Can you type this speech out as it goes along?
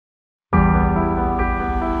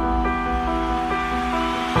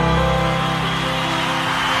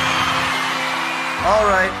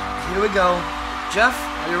Alright, here we go. Jeff,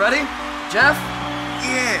 are you ready? Jeff?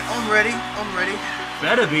 Yeah, I'm ready. I'm ready.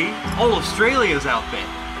 Better be. All Australia's out there.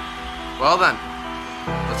 Well then,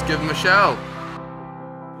 let's give him a show.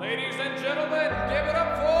 Ladies and gentlemen, give it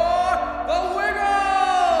up for the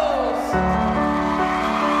Wiggles!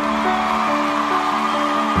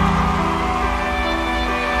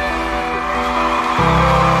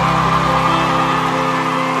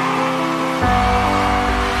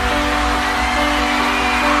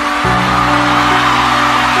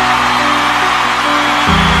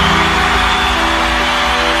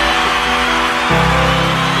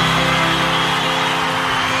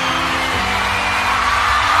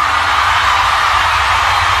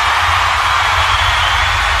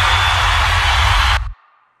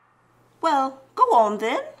 Well, go on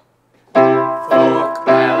then. Folk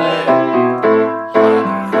ballad.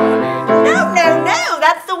 No,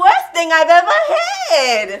 that's the worst thing I've ever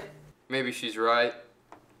heard. Maybe she's right.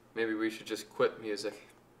 Maybe we should just quit music.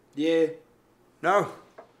 Yeah. No.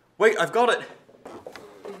 Wait, I've got it.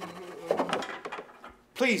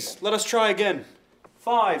 Please, let us try again.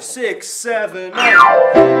 5, 6, 7, 8.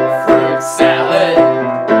 Fruit salad.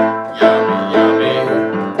 Yummy, yummy.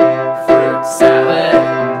 Fruit salad.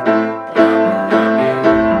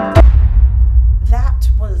 That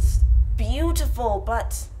was beautiful,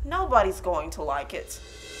 but nobody's going to like it.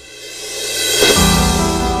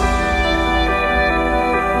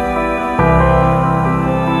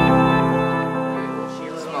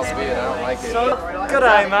 Smells weird, I don't like it.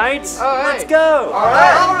 G'day, mates. Let's go.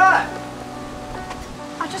 Alright!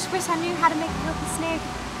 I just wish I knew how to make a healthy snack.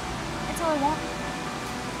 That's all I want.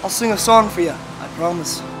 I'll sing a song for you, I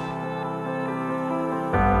promise.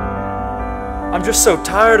 I'm just so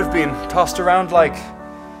tired of being tossed around like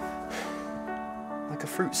a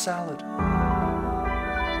fruit salad.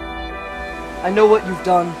 I know what you've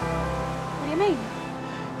done. What do you mean?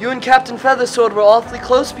 You and Captain Feathersword were awfully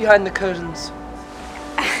close behind the curtains.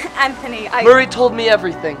 Anthony, Murray told me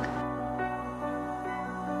everything.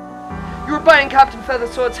 You were buying Captain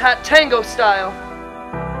Feathersword's hat tango style.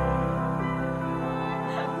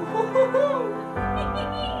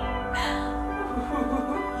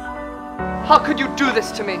 How could you do this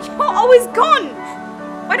to me? You're always gone!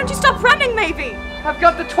 Why don't you stop running, maybe? I've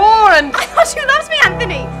got the tour and... I thought you loved me,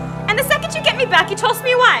 Anthony! And the second you get me back, you toss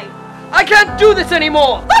me away! I can't do this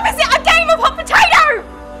anymore! What is it, a game of hot potato?!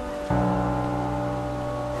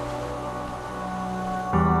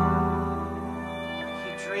 I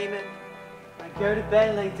keep dreaming. I go to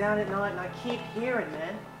bed, lay down at night, and I keep hearing,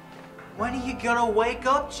 man. When are you gonna wake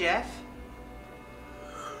up, Jeff?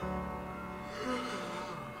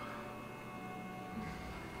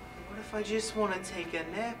 What if I just want to take a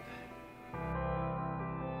nap?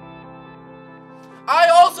 I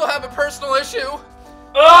also have a personal issue!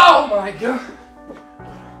 Oh my god!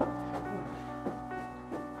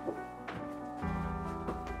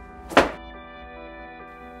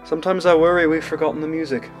 Sometimes I worry we've forgotten the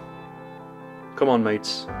music. Come on,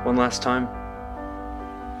 mates. One last time.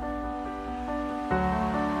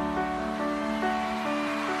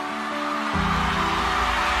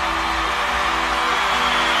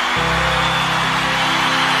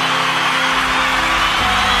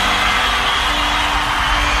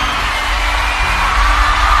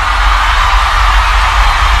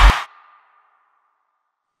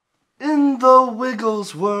 In the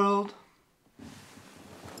Wiggles world.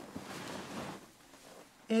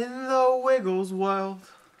 In the Wiggles world.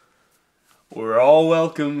 We're all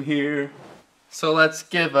welcome here. So let's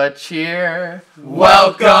give a cheer.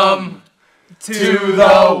 Welcome to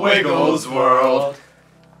the Wiggles world.